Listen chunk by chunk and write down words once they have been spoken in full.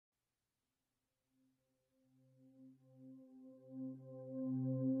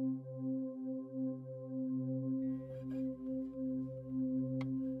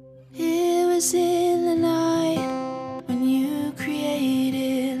was in the night when you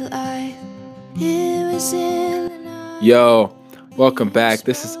created life. It was in the night. Yo, welcome back.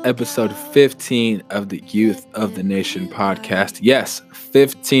 This is episode 15 of the Youth of the Nation podcast. Yes,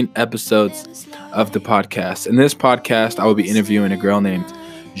 15 episodes of the podcast. In this podcast, I will be interviewing a girl named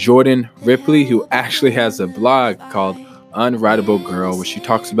Jordan Ripley, who actually has a blog called Unwritable Girl, where she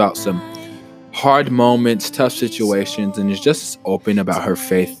talks about some hard moments, tough situations, and is just open about her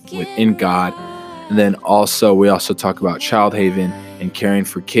faith within God. And then we also talk about Child Haven and caring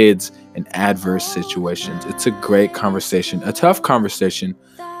for kids in adverse situations. It's a great conversation, a tough conversation,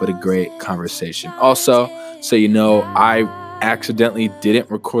 but a great conversation. Also, so you know, I accidentally didn't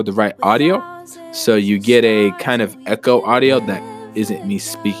record the right audio, so you get a kind of echo audio that isn't me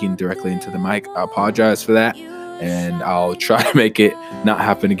speaking directly into the mic. I apologize for that, and I'll try to make it not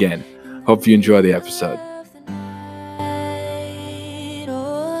happen again. Hope you enjoy the episode.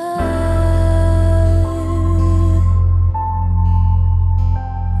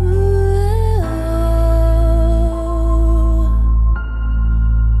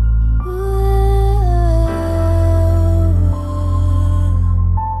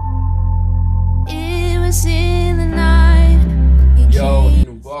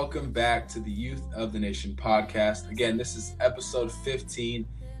 Welcome back to the Youth of the Nation podcast. Again, this is episode 15,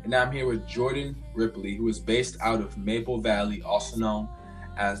 and I'm here with Jordan Ripley, who is based out of Maple Valley, also known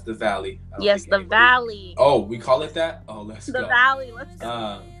as the Valley. Yes, the Valley. Oh, we call it that? Oh, let's go. The Valley, let's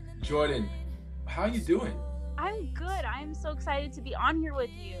go. Jordan, how you doing? I'm good. I'm so excited to be on here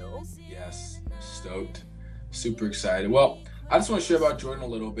with you. Yes, stoked. Super excited. Well, I just want to share about Jordan a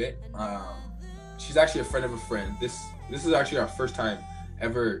little bit. She's actually a friend of a friend. This is actually our first time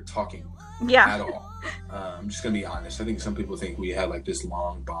ever talking at all. I'm just gonna be honest. I think some people think we had like this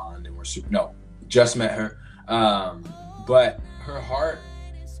long bond and we're just met her, but her heart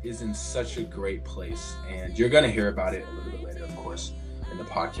is in such a great place, and you're gonna hear about it a little bit later, of course, in the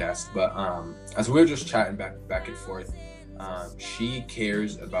podcast. But as we were just chatting back and forth, she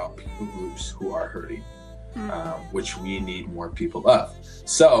cares about people groups who are hurting, which we need more people of.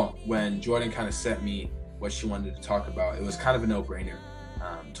 So when Jordan kind of sent me what she wanted to talk about, it was kind of a no-brainer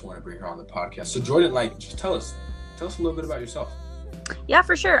to want to bring her on the podcast. So Jordan, just tell us a little bit about yourself. Yeah,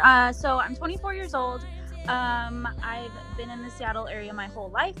 for sure. So I'm 24 years old. I've been in the Seattle area my whole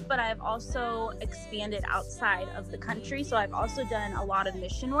life, but I've also expanded outside of the country. So I've also done a lot of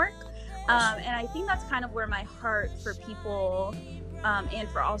mission work. And I think that's kind of where my heart for people and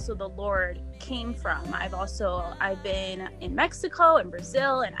for also the Lord came from. I've been in Mexico and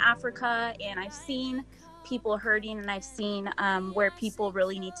Brazil and Africa, and I've seen people hurting, and I've seen where people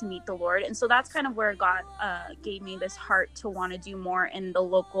really need to meet the Lord. And so that's kind of where God gave me this heart to want to do more in the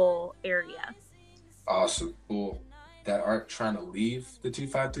local area. Awesome. Cool. That aren't trying to leave the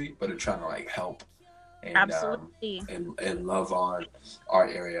 253, but are trying to help and absolutely and love on our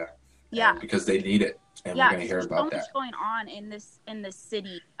area. Yeah, because they need it, and we're going to hear about that. There's so much going on in this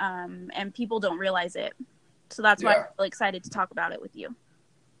city, and people don't realize it. So that's why I'm really excited to talk about it with you.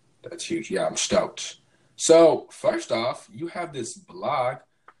 That's huge. Yeah, I'm stoked. So, first off, you have this blog.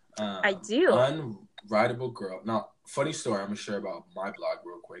 I do. Unwritable Girl. Now, funny story I'm going to share about my blog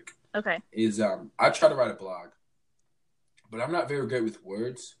real quick. Okay. Is I try to write a blog, but I'm not very good with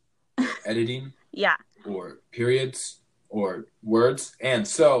words, or editing, or periods, or words. And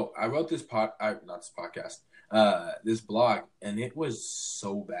so, I wrote this this blog, and it was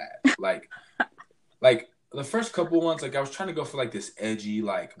so bad. Like the first couple ones, I was trying to go for this edgy,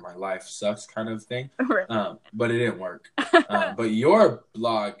 my life sucks kind of thing. Right. But it didn't work. But your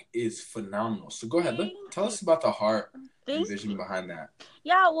blog is phenomenal. So go ahead. Tell us about the heart and vision behind that.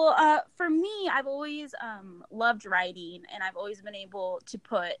 Yeah, well, for me, I've always loved writing, and I've always been able to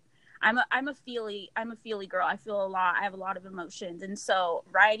put. I'm a feely girl. I feel a lot. I have a lot of emotions, and so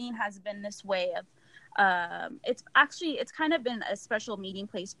writing has been this way of. It's kind of been a special meeting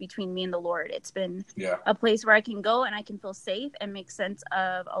place between me and the Lord. It's been a place where I can go and I can feel safe and make sense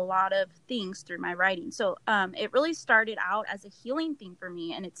of a lot of things through my writing. So it really started out as a healing thing for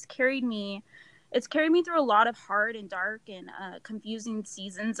me, and it's carried me through a lot of hard and dark and confusing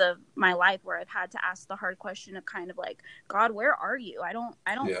seasons of my life where I've had to ask the hard question of kind of God, where are you? I don't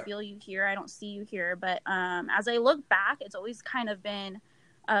feel you here. I don't see you here. But as I look back, it's always kind of been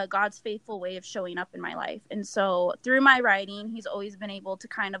God's faithful way of showing up in my life. And so through my writing, he's always been able to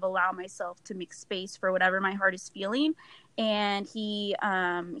kind of allow myself to make space for whatever my heart is feeling. And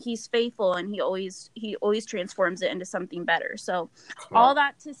he's faithful, and he always transforms it into something better. So all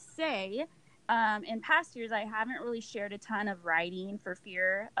that to say, in past years, I haven't really shared a ton of writing for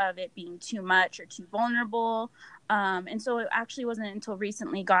fear of it being too much or too vulnerable. And so it actually wasn't until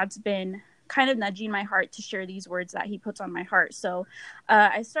recently God's been kind of nudging my heart to share these words that he puts on my heart. So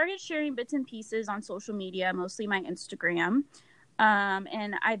I started sharing bits and pieces on social media, mostly my Instagram.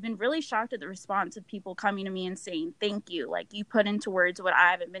 And I've been really shocked at the response of people coming to me and saying, thank you. Like, you put into words what I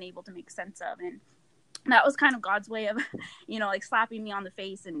haven't been able to make sense of. And that was kind of God's way of, like slapping me on the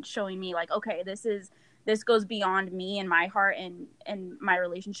face and showing me like, okay, this goes beyond me and my heart and my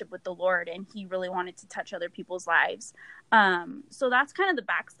relationship with the Lord. And he really wanted to touch other people's lives. So that's kind of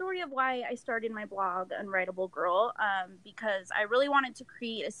the backstory of why I started my blog, Unwritable Girl, because I really wanted to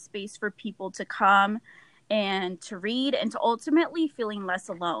create a space for people to come and to read and to ultimately feeling less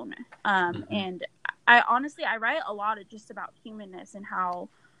alone. And I honestly, I write a lot of just about humanness and how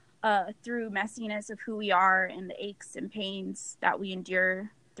through messiness of who we are and the aches and pains that we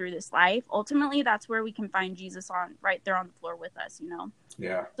endure through this life, ultimately that's where we can find Jesus right there on the floor with us,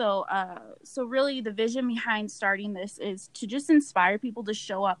 Yeah. So really the vision behind starting this is to just inspire people to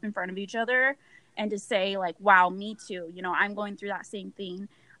show up in front of each other and to say like, wow, me too, I'm going through that same thing.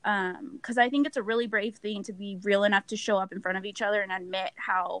 Because I think it's a really brave thing to be real enough to show up in front of each other and admit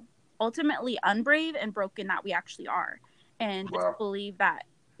how ultimately unbrave and broken that we actually are. And just believe that,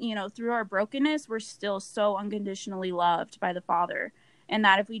 through our brokenness, we're still so unconditionally loved by the Father. And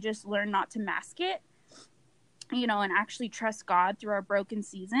that if we just learn not to mask it, and actually trust God through our broken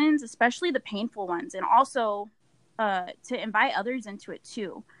seasons, especially the painful ones, and also to invite others into it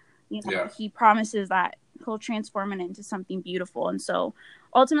too. He promises that he'll transform it into something beautiful. And so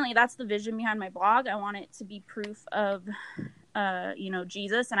ultimately that's the vision behind my blog. I want it to be proof of,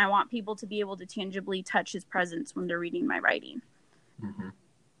 Jesus, and I want people to be able to tangibly touch his presence when they're reading my writing. Mm-hmm.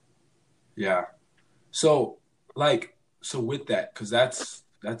 Yeah. So with that, cause that's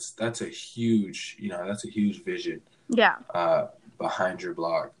a huge, that's a huge vision. Yeah. Behind your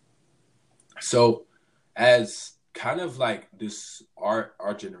blog. So as kind of like this, our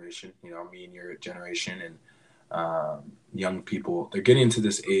generation, me and your generation and young people, they're getting into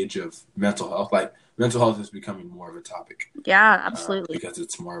this age of mental health. Like mental health is becoming more of a topic. Yeah, absolutely. Because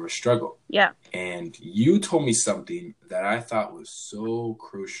it's more of a struggle. Yeah. And you told me something that I thought was so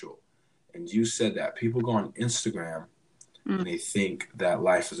crucial. And you said that people go on Instagram and they think that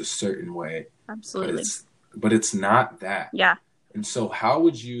life is a certain way. Absolutely. But it's not that. Yeah. And so how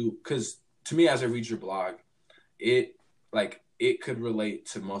would you, because to me, as I read your blog, it could relate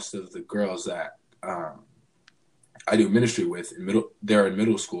to most of the girls that I do ministry with they're in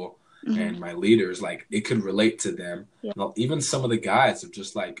middle school, and my leaders, like it could relate to them. Yeah. Even some of the guys are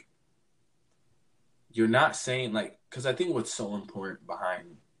just like, you're not saying like, because I think what's so important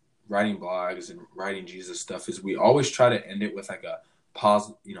behind writing blogs and writing Jesus stuff is we always try to end it with like a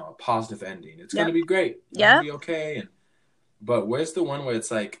positive ending. It's going to be great. It's going to be okay. But where's the one where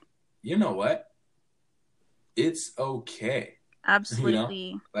it's like, you know what? It's okay.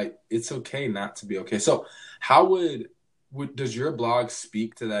 Absolutely. Like it's okay not to be okay. So how would does your blog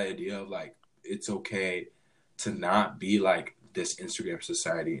speak to that idea of like, it's okay to not be like this Instagram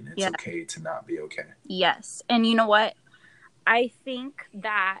society and it's okay to not be okay? Yes. And you know what? I think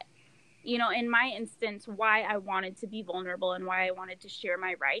that, in my instance, why I wanted to be vulnerable and why I wanted to share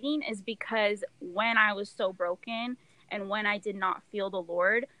my writing is because when I was so broken and when I did not feel the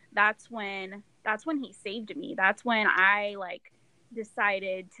Lord, that's when he saved me. That's when I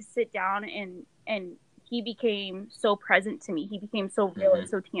decided to sit down and he became so present to me. He became so real and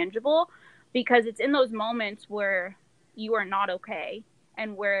so tangible, because it's in those moments where you are not okay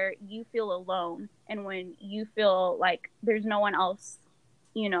and where you feel alone and when you feel like there's no one else,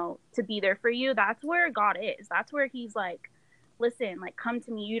 to be there for you. That's where God is. That's where he's like, listen, like, come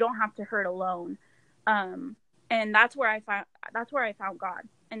to me. You don't have to hurt alone. And that's where I found God.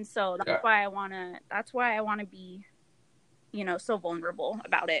 And so that's why I want to be, so vulnerable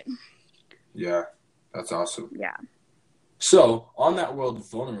about it. Yeah. That's awesome. Yeah. So on that world,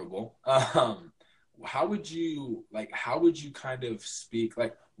 vulnerable, how would you kind of speak,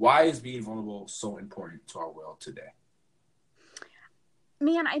 like, why is being vulnerable so important to our world today?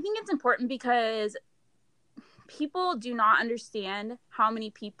 Man, I think it's important because people do not understand how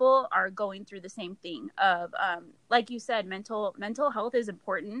many people are going through the same thing of, like you said, mental health is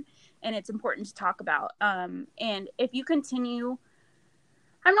important, and it's important to talk about. And if you continue,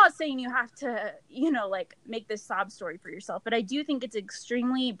 I'm not saying you have to, make this sob story for yourself, but I do think it's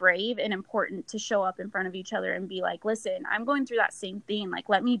extremely brave and important to show up in front of each other and be like, listen, I'm going through that same thing. Like,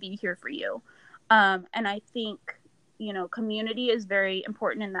 let me be here for you. And I think, community is very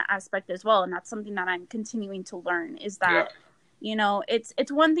important in that aspect as well. And that's something that I'm continuing to learn is that,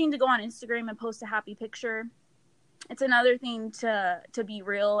 it's one thing to go on Instagram and post a happy picture. It's another thing to be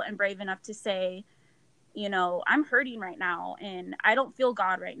real and brave enough to say, you know, I'm hurting right now and I don't feel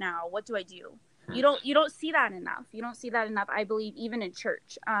God right now. What do I do? You don't see that enough. You don't see that enough, I believe, even in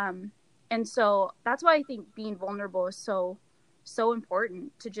church. And so that's why I think being vulnerable is so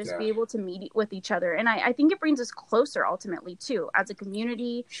important, to just be able to meet with each other. And I think it brings us closer ultimately too, as a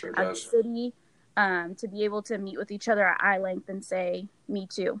community, as a city, to be able to meet with each other at eye length and say, me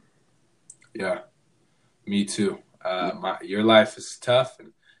too. Yeah, me too. Your life is tough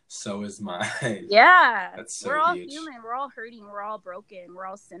and so is mine. Yeah. That's so we're all huge. human. We're all hurting. We're all broken. We're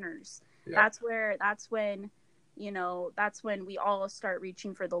all sinners. Yeah. That's when, you know, that's when we all start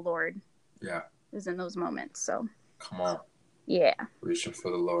reaching for the Lord. Yeah. Is in those moments. So come on. Yeah. Reaching for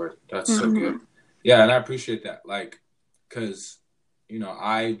the Lord. That's so good. Yeah, and I appreciate that. Like, because, you know,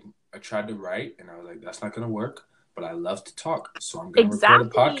 I tried to write and I was like, that's not going to work, but I love to talk. So I'm going to record a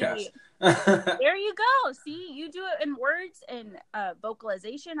podcast. There you go. See, you do it in words and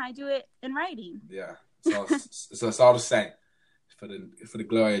vocalization. I do it in writing. Yeah. So it's all the same for the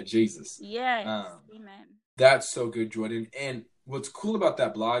glory of Jesus. Yes. Amen. That's so good, Jordan. And what's cool about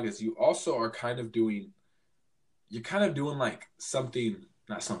that blog is you also are kind of doing like something,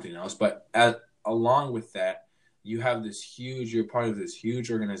 not something else, but along with that, you have you're part of this huge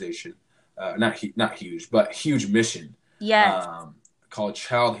organization, not huge, but huge mission. Yes. Called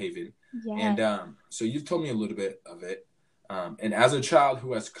Child Haven. Yes. And so you've told me a little bit of it. And as a child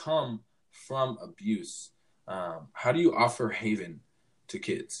who has come from abuse, how do you offer haven to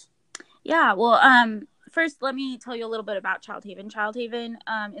kids? Yeah, well, first, let me tell you a little bit about Child Haven. Child Haven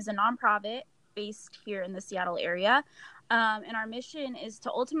is a nonprofit based here in the Seattle area. And our mission is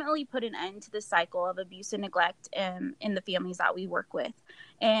to ultimately put an end to the cycle of abuse and neglect in the families that we work with.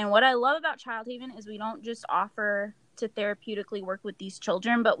 And what I love about Child Haven is we don't just offer to therapeutically work with these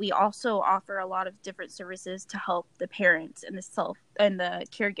children, but we also offer a lot of different services to help the parents and the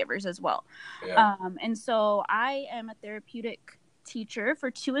caregivers as well. Yeah. And so I am a therapeutic teacher for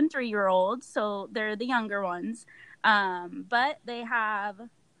 2 and 3 year olds, so they're the younger ones, but they have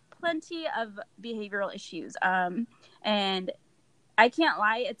plenty of behavioral issues, and I can't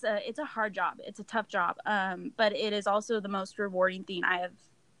lie, it's a hard job, it's a tough job, but it is also the most rewarding thing I have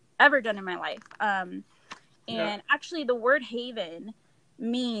ever done in my life. And actually the word haven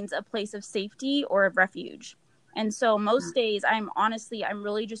means a place of safety or of refuge. And so most days I'm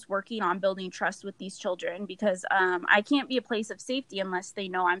really just working on building trust with these children, because I can't be a place of safety unless they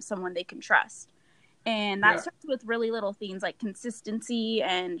know I'm someone they can trust. And that starts with really little things like consistency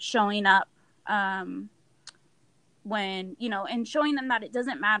and showing up when, you know, and showing them that it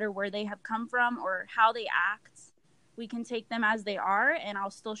doesn't matter where they have come from or how they act. We can take them as they are, and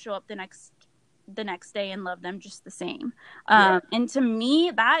I'll still show up the next day and love them just the same. And to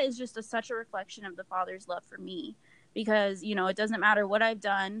me, that is just such a reflection of the Father's love for me, because, you know, it doesn't matter what I've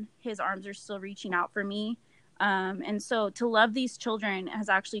done, his arms are still reaching out for me. And so to love these children has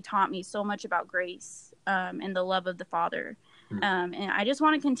actually taught me so much about grace and the love of the Father. And I just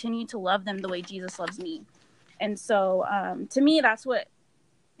want to continue to love them the way Jesus loves me. And so to me, that's what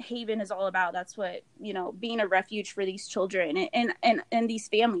Haven is all about. That's what, you know, being a refuge for these children and these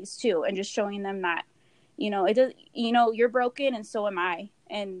families too, and just showing them that, you know, it does, you know, you're broken and so am I,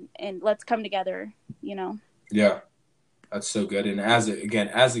 and let's come together, you know. Yeah, that's so good. And as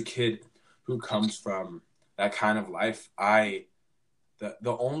a kid who comes from that kind of life, the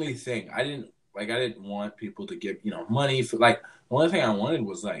only thing I didn't want people to give, you know, money for, like, the only thing I wanted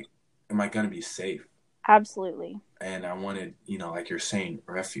was, like, am I going to be safe? Absolutely. And I wanted, you know, like you're saying,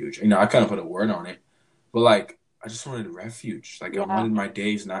 refuge. You know, I kind of put a word on it, but, like, I just wanted refuge. Like, I wanted my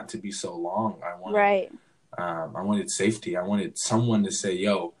days not to be so long. I wanted safety. I wanted someone to say,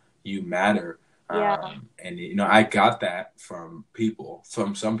 yo, you matter. And, you know, I got that from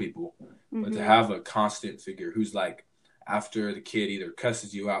some people, but to have a constant figure who's like, after the kid either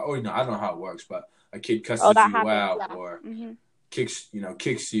cusses you out, or, you know, I don't know how it works, but a kid cusses you out or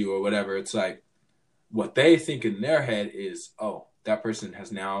kicks you or whatever. It's like, what they think in their head is, oh, that person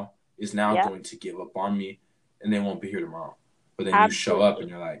is now going to give up on me and they won't be here tomorrow. But then you show up and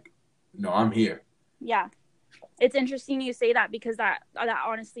you're like, no, I'm here. Yeah. It's interesting you say that, because that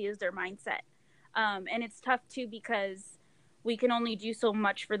honestly is their mindset. And it's tough too, because we can only do so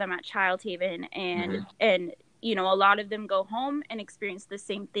much for them at Child Haven, and you know, a lot of them go home and experience the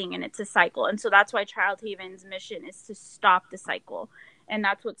same thing, and it's a cycle. And so that's why Child Haven's mission is to stop the cycle. And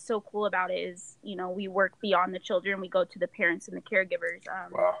that's what's so cool about it is, you know, we work beyond the children. We go to the parents and the caregivers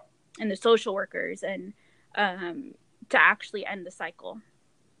and the social workers, and to actually end the cycle.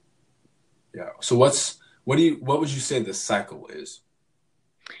 Yeah. So what would you say the cycle is?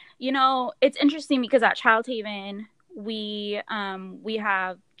 You know, it's interesting because at Child Haven, we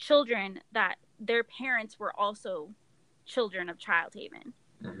have children that their parents were also children of Child Haven.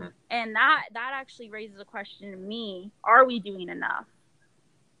 Mm-hmm. And that actually raises a question to me: are we doing enough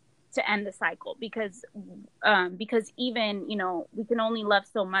to end the cycle? Because even, you know, we can only love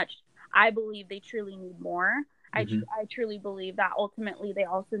so much. I believe they truly need more. Mm-hmm. I truly believe that ultimately they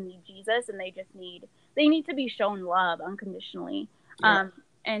also need Jesus, and they need to be shown love unconditionally. Yeah.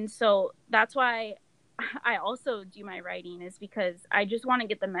 And so that's why I also do my writing, is because I just want to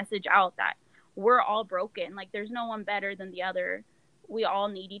get the message out that we're all broken. Like, there's no one better than the other. We all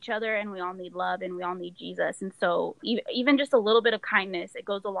need each other, and we all need love, and we all need Jesus. And so even just a little bit of kindness, it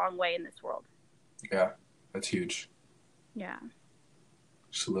goes a long way in this world. Yeah, that's huge. Yeah.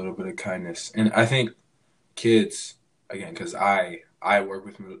 Just a little bit of kindness. And I think kids, again, because I work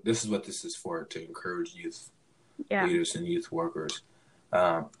with, this is what this is for, to encourage youth leaders and youth workers.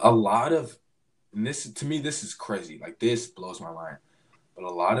 A lot of, and this, to me, this is crazy. Like, this blows my mind. But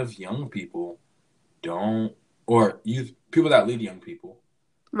a lot of young people don't, or youth, people that lead young people,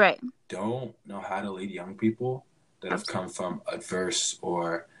 right, don't know how to lead young people that have come from adverse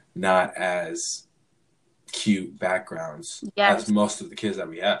or not as cute backgrounds as most of the kids that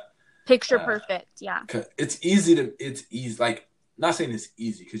we have. Picture perfect, yeah. It's easy, like, not saying it's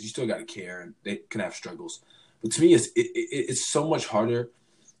easy, because you still got to care and they can have struggles. But to me, it's so much harder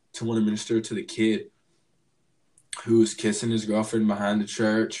to want to minister to the kid who's kissing his girlfriend behind the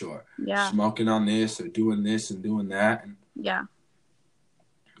church, or smoking on this, or doing this and doing that. And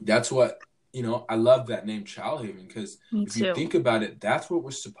that's what, you know, I love that name, Child Haven, because if you think about it, that's what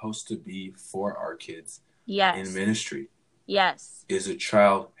we're supposed to be for our kids in ministry. Yes. Is a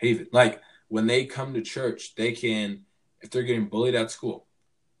child haven. Like, when they come to church, they can, if they're getting bullied at school,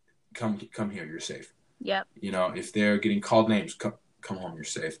 come here, you're safe. Yep. You know, if they're getting called names, come home, you're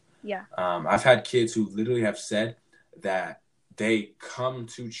safe. Yeah. I've had kids who literally have said that they come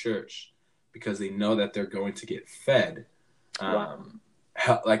to church because they know that they're going to get fed,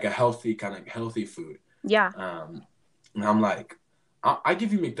 like a healthy food. Yeah. And I'm like, I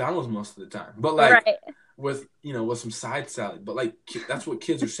give you McDonald's most of the time, but like with some side salad. But like, that's what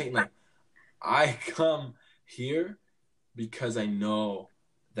kids are saying. Like, I come here because I know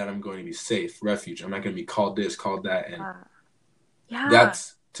that I'm going to be safe, refuge. I'm not going to be called this, called that, and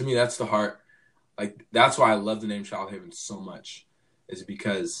that's, to me, that's the heart. Like, that's why I love the name Child Haven so much, is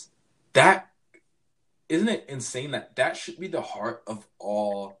because that, isn't it insane that should be the heart of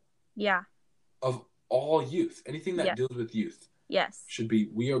all youth. Anything that deals with youth should be,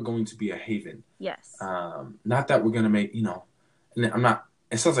 we are going to be a haven. Yes. Not that we're going to make, and I'm not,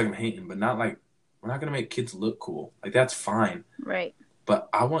 it sounds like I'm hating, but not like, we're not going to make kids look cool. Like, that's fine. Right. But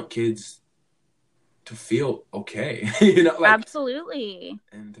I want kids to feel okay, like, absolutely,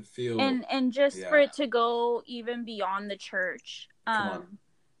 and to feel, and just for it to go even beyond the church,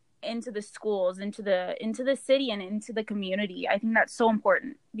 into the schools, into the city, and into the community. I think that's so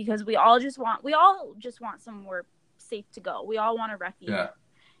important, because we all just want somewhere safe to go. We all want a refuge,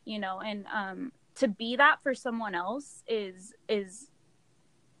 and to be that for someone else is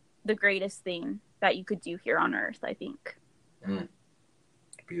the greatest thing that you could do here on earth, I think.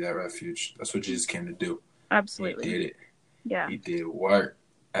 Be that refuge. That's what Jesus came to do. Absolutely. He did it. Yeah. He did work.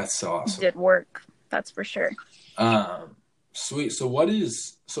 That's so awesome. He did work. That's for sure. Sweet. So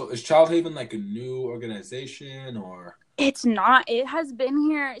is Child Haven like a new organization, or? It's not. It has been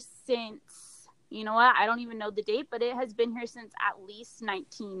here since, you know what? I don't even know the date, but it has been here since at least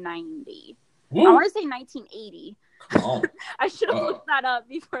 1990. Woo. I want to say 1980. Come on. I should have looked that up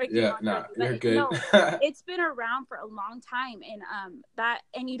before I came on. Yeah, you're good. No, it's been around for a long time,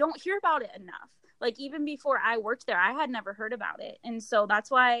 and you don't hear about it enough. Like, even before I worked there, I had never heard about it. And so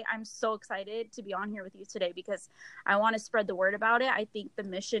that's why I'm so excited to be on here with you today, because I want to spread the word about it. I think the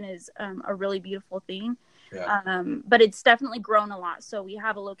mission is a really beautiful thing. Yeah. But it's definitely grown a lot. So we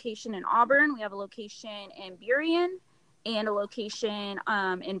have a location in Auburn, we have a location in Burien, and a location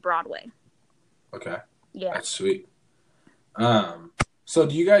in Broadway. Okay. Yeah. That's sweet. So are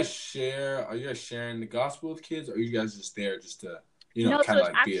you guys sharing the gospel with kids, or are you guys just there just to, kind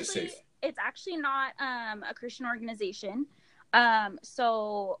of like be a safe? It's actually not a Christian organization.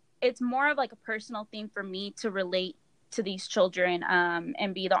 So it's more of like a personal thing for me to relate to these children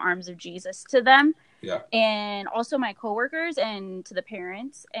and be the arms of Jesus to them. Yeah. And also my coworkers and to the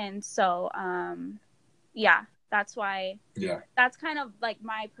parents. And so, that's why. Yeah. That's kind of like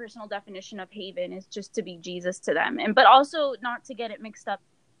my personal definition of Haven, is just to be Jesus to them, but also not to get it mixed up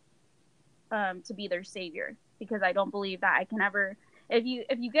to be their savior, because I don't believe that I can ever. If you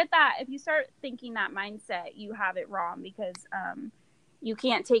start thinking that mindset, you have it wrong, because you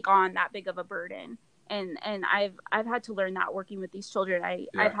can't take on that big of a burden. and I've had to learn that working with these children. I've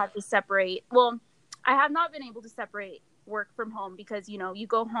Yeah. had to separate. Well, I have not been able to separate work from home because, you know, you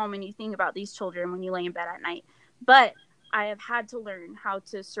go home and you think about these children when you lay in bed at night. But I have had to learn how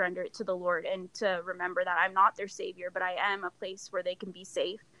to surrender it to the Lord and to remember that I'm not their savior, but I am a place where they can be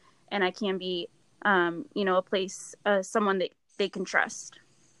safe, and I can be, you know, a place, someone that they can trust.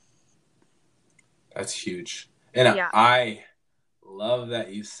 That's huge. And Yeah. I love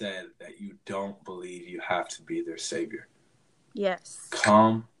that you said that you don't believe you have to be their savior. Yes.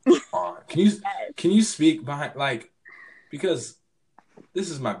 Come on. Can you speak behind, like, because this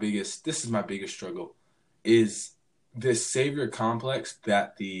is my biggest struggle, is this savior complex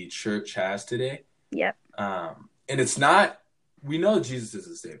that the church has today. Yep. And it's not, we know Jesus is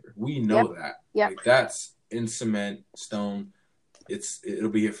a savior. We know that. Yep. Like, that's in cement, stone. It'll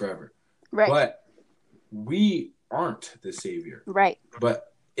be here forever. Right. But we aren't the savior. Right.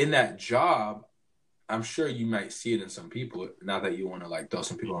 But in that job, I'm sure you might see it in some people. Not that you want to like throw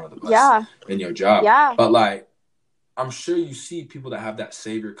some people under the bus in your job. Yeah. But like, I'm sure you see people that have that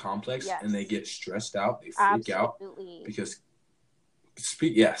savior complex, Yes. and they get stressed out. They freak Absolutely. out because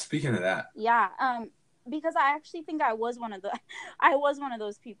speaking of that. Yeah. Because I actually think I was one of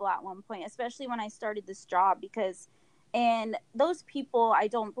those people at one point, especially when I started this job, and those people, I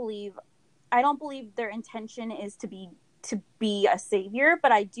don't believe their intention is to be a savior,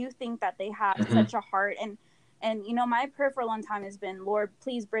 but I do think that they have such a heart, and you know, my prayer for a long time has been, Lord,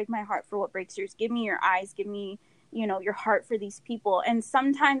 please break my heart for what breaks yours. Give me your eyes, give me, you know, your heart for these people. And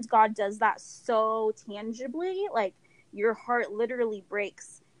sometimes God does that so tangibly, like your heart literally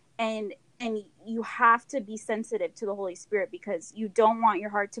breaks, and you have to be sensitive to the Holy Spirit, because you don't want your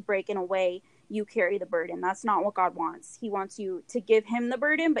heart to break in a way you carry the burden. That's not what God wants. He wants you to give him the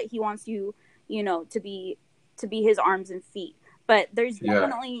burden, but he wants you, you know, to be his arms and feet. But there's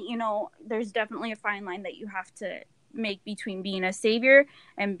definitely, you know, a fine line that you have to make between being a savior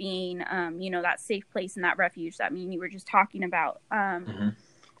and being, you know, that safe place and that refuge that you were just talking about.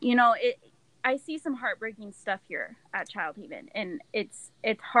 You know, I see some heartbreaking stuff here at Child Haven, and it's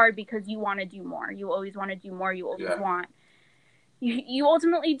hard because you want to do more. You always want to do more. You always want, you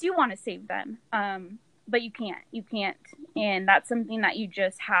ultimately do want to save them. But you can't. And that's something that you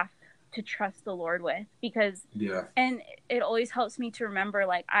just have to trust the Lord with, because, and it always helps me to remember,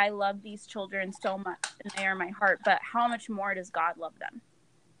 like, I love these children so much and they are my heart, but how much more does God love them?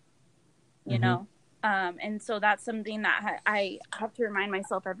 You know? And so that's something that I have to remind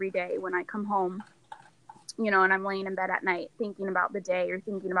myself every day when I come home, you know, and I'm laying in bed at night thinking about the day or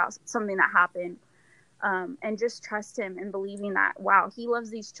thinking about something that happened, and just trust him and believing that, wow, he loves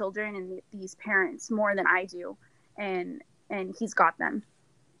these children and these parents more than I do. And he's got them.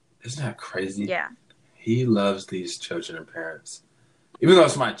 Isn't that crazy? Yeah. He loves these children and parents. Even though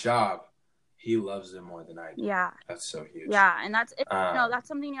it's my job, he loves them more than I do. Yeah. That's so huge. Yeah. And that's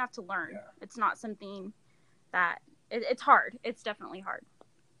something you have to learn. Yeah. It's not something that it's hard. It's definitely hard.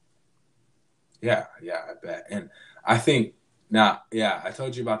 Yeah. Yeah, I bet. And I think now, I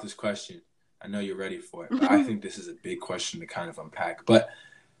told you about this question. I know you're ready for it, but I think this is a big question to kind of unpack. But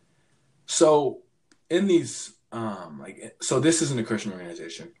so in these, so this isn't a Christian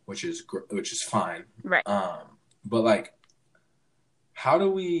organization, which is fine. Right. But like, how do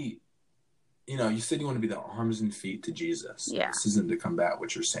we, you know, you said you want to be the arms and feet to Jesus. Yeah. This isn't to combat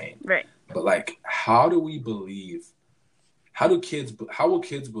what you're saying. Right. But like, how will kids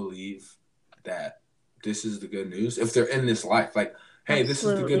believe that this is the good news if they're in this life? Like, hey, This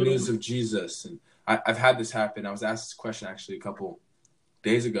is the good news of Jesus. And I've had this happen. I was asked this question actually a couple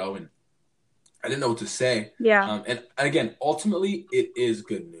days ago, and I didn't know what to say. Yeah. And again, ultimately, it is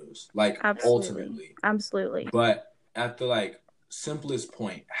good news. Like, ultimately. Absolutely. But at the like simplest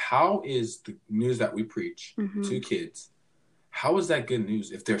point, how is the news that we preach to kids, how is that good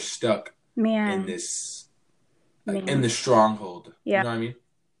news if they're stuck in this, in the stronghold? Yeah. You know what I mean?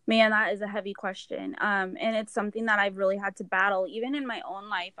 Man, that is a heavy question. And it's something that I've really had to battle, even in my own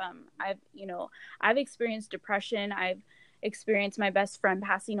life. I've experienced depression. I've experienced my best friend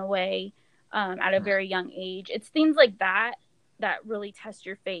passing away at a very young age. It's things like that really test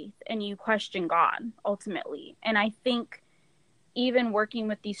your faith and you question God ultimately. And I think even working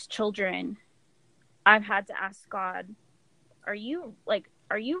with these children, I've had to ask God, are you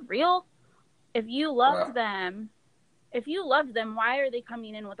real? If you loved them, why are they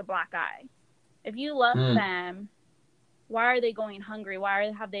coming in with a black eye? If you love them, why are they going hungry?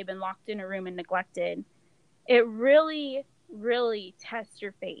 Why have they been locked in a room and neglected? It really, really tests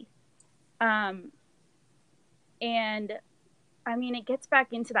your faith. And I mean, it gets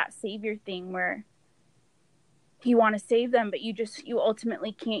back into that savior thing where you want to save them, but you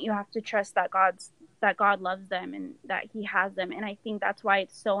ultimately can't. You have to trust that God's that God loves them and that he has them. And I think that's why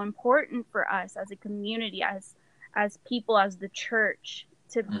it's so important for us as a community, as people, as the church,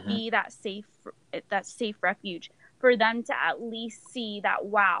 to be that safe refuge, for them to at least see that,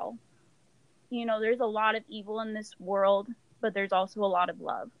 wow, you know, there's a lot of evil in this world, but there's also a lot of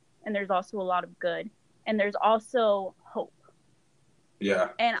love, and there's also a lot of good, and there's also hope. Yeah.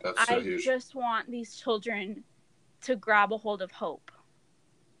 And that's so I huge. just want these children to grab a hold of hope.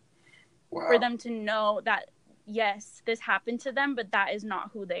 Wow. For them to know that, yes, this happened to them, but that is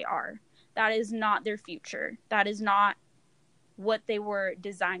not who they are. That is not their future. That is not what they were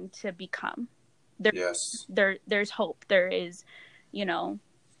designed to become. There's hope. There is, you know,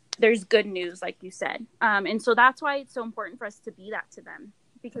 there's good news, like you said. And so that's why it's so important for us to be that to them.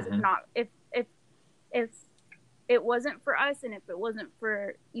 Because if it wasn't for us, and if it wasn't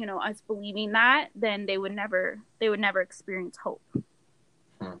for, you know, us believing that, then they would never experience hope.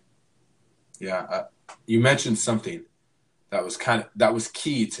 Yeah, you mentioned something that was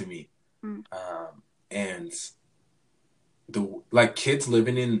key to me, and kids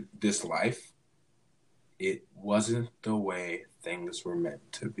living in this life, it wasn't the way things were meant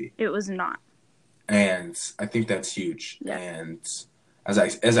to be. It was not, and I think that's huge. Yeah. And as I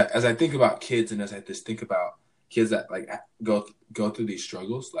think about kids, and as I just think about kids that like go through these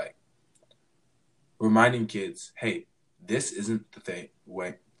struggles, like reminding kids, hey, this isn't the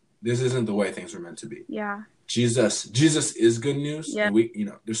way things were meant to be. Yeah. Jesus is good news. Yeah. And we, you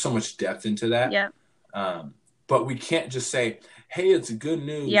know, there's so much depth into that. Yeah. But we can't just say, hey, it's good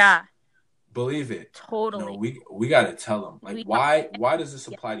news. Yeah. Believe it. Totally. No, we got to tell them, like, why does this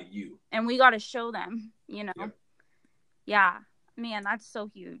apply to you? And we got to show them, you know. Yep. Yeah. Man, that's so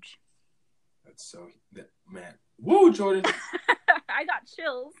huge. That's so, man. Woo, Jordan. I got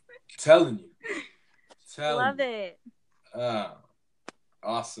chills. Telling you. Love it.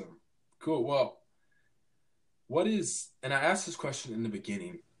 Awesome. Cool. Well, and I asked this question in the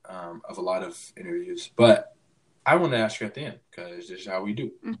beginning of a lot of interviews, but I want to ask you at the end, because this is how we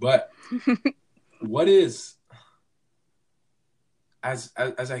do. But what is, as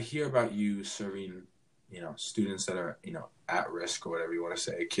I hear about you serving, you know, students that are, you know, at risk, or whatever you want to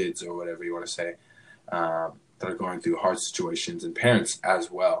say, kids or whatever you want to say, that are going through hard situations, and parents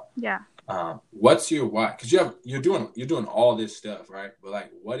as well. Yeah. What's your why? Because you're doing all this stuff, right? But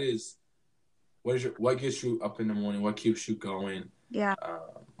like, what gets you up in the morning? What keeps you going? Yeah.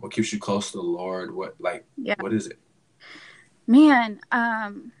 What keeps you close to the Lord? What is it? Man,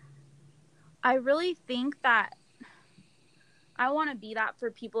 I really think that I want to be that for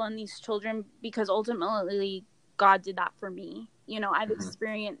people and these children, because ultimately God did that for me. You know, I've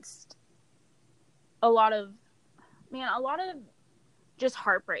experienced a lot of just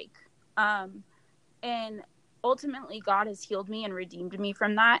heartbreak. And ultimately God has healed me and redeemed me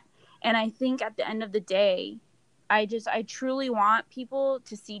from that. And I think at the end of the day, I truly want people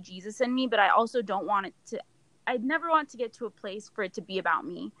to see Jesus in me, but I also don't want I'd never want to get to a place for it to be about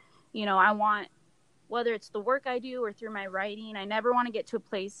me. You know, I want, whether it's the work I do or through my writing, I never want to get to a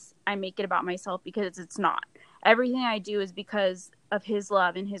place I make it about myself, because it's not. Everything I do is because of his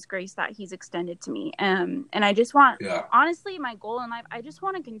love and his grace that he's extended to me. And I just want, honestly, my goal in life, I just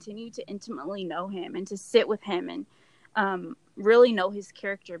want to continue to intimately know him and to sit with him and really know his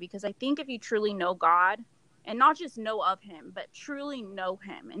character. Because I think if you truly know God, and not just know of him, but truly know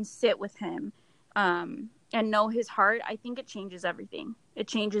him and sit with him, and know his heart, I think it changes everything. It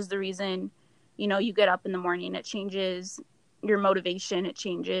changes the reason, you know, you get up in the morning. It changes your motivation. It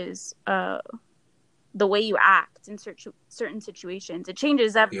changes the way you act in certain situations. It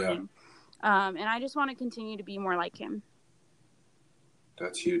changes everything. Yeah. And I just want to continue to be more like him.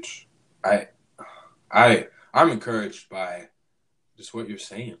 That's huge. I'm encouraged by just what you're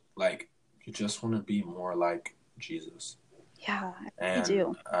saying. Like, you just want to be more like Jesus. Yeah, and, I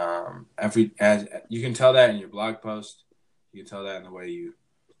do. As you can tell that in your blog post, you can tell that in the way you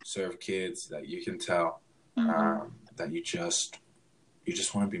serve kids. That you can tell that you just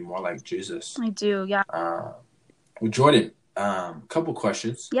want to be more like Jesus. I do, yeah. Well, Jordan, couple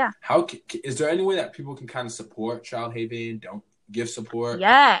questions. Yeah. Is there any way that people can kind of support Child Haven? Don't give support.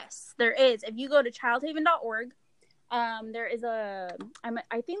 Yes, there is. If you go to childhaven.org, there is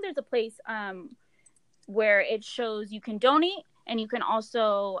I think there's a place where it shows you can donate, and you can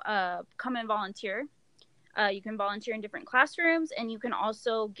also come and volunteer. You can volunteer in different classrooms, and you can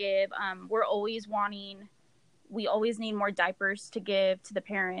also give. We always need more diapers to give to the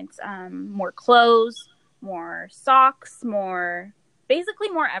parents, more clothes, more socks, basically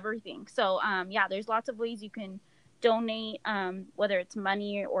more everything. So there's lots of ways you can donate, whether it's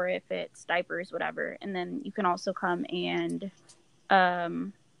money or if it's diapers, whatever. And then you can also come and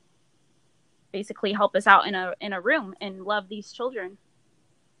basically help us out in a room and love these children.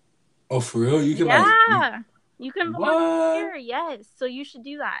 Oh, for real? You can you can volunteer. Yes, so you should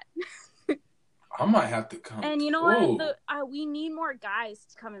do that. I might have to come. And you know what? We need more guys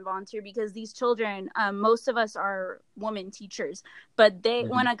to come and volunteer because these children, most of us are woman teachers, but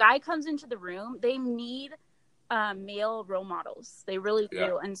when a guy comes into the room, they need male role models. They really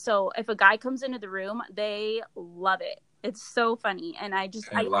do. And so if a guy comes into the room, they love it. It's so funny. And I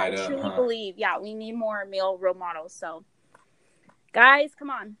truly believe, we need more male role models. So guys, come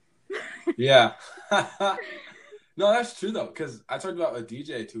on. Yeah. No, that's true though. Cause I talked about a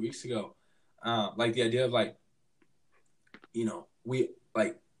DJ 2 weeks ago. Like the idea of like, you know, we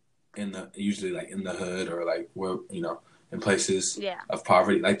like usually like in the hood or like where, you know, in places of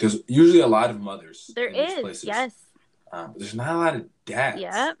poverty, like there's usually a lot of mothers. There is, places. Yes. There's not a lot of dads.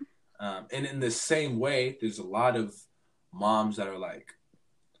 Yep. And in the same way, there's a lot of moms that are like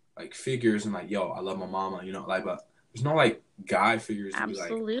figures and like, yo, I love my mama, you know, like, but there's no like guy figures to be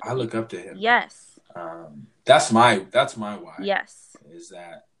like, I look up to him. Yes. That's my why. Yes. Is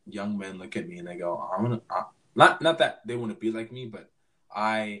that young men look at me and they go, not that they want to be like me, but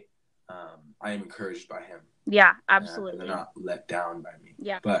I am encouraged by him. Yeah, absolutely. And they're not let down by me.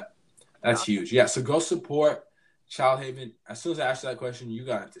 Yeah. But that's huge. Yeah. So go support Child Haven. As soon as I asked that question, you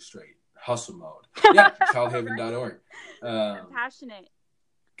got into straight hustle mode. Yeah. childhaven.org. I'm passionate.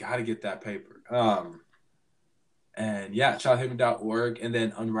 Got to get that paper. And yeah, childhaven.org. And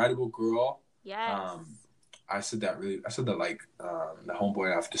then Unwritable Girl. Yes. I said that like the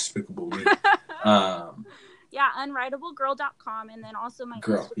homeboy off Despicable Me. Yeah, unwritablegirl.com. And then also my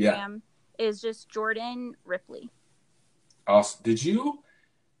Instagram is just Jordan Ripley. Awesome. Did you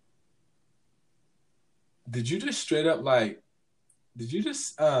just straight up like, did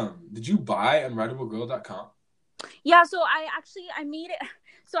you buy unwritablegirl.com? Yeah, so I made it.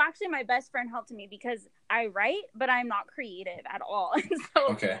 So actually my best friend helped me because I write, but I'm not creative at all.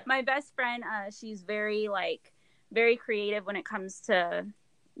 So my best friend, she's very creative when it comes to,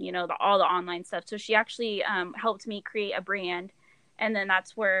 you know, all the online stuff. So she actually helped me create a brand. And then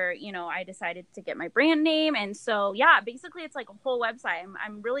that's where, you know, I decided to get my brand name. And so, basically it's like a whole website.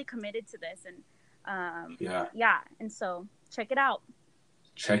 I'm really committed to this. And and so check it out.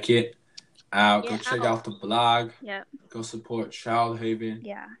 Check it out. Go check out the blog. Yep. Go support Child Haven.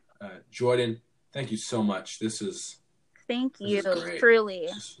 Yeah. Jordan, thank you so much. Thank you. Truly.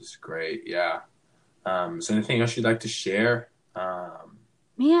 This was great. Yeah. Is there anything else you'd like to share?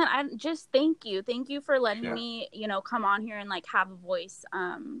 Man, I just thank you. Thank you for letting me, you know, come on here and like have a voice.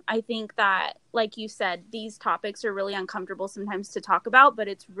 I think that, like you said, these topics are really uncomfortable sometimes to talk about, but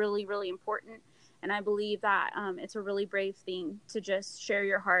it's really, really important. And I believe that it's a really brave thing to just share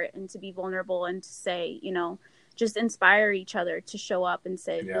your heart and to be vulnerable and to say, you know, just inspire each other to show up and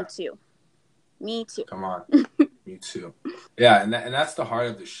say, me too. Me too. Come on. Me too. Yeah. And that's the heart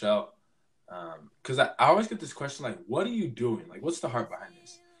of the show. Because I always get this question, like, what are you doing? Like, what's the heart behind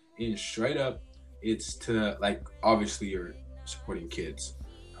this? And straight up, it's to, like, obviously you're supporting kids,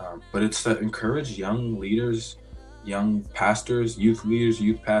 but it's to encourage young leaders, young pastors, youth leaders,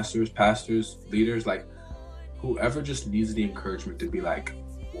 youth pastors, leaders, like, whoever just needs the encouragement to be like,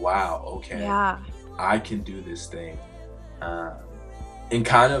 wow, okay, I can do this thing, and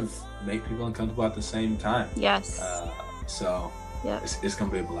kind of make people uncomfortable at the same time. Yes. So it's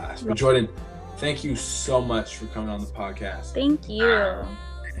gonna be a blast. But Jordan, thank you so much for coming on the podcast. Thank you.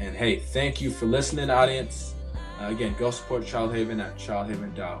 And hey, thank you for listening, audience. Again, go support Child Haven at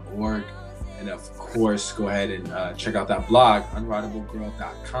childhaven.org. And of course, go ahead and check out that blog,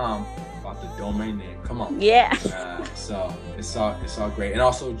 unwritablegirl.com, about the domain name. Come on. Yeah. So it's all great. And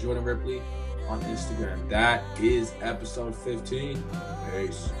also Jordan Ripley on Instagram. That is episode 15.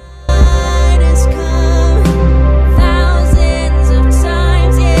 Peace.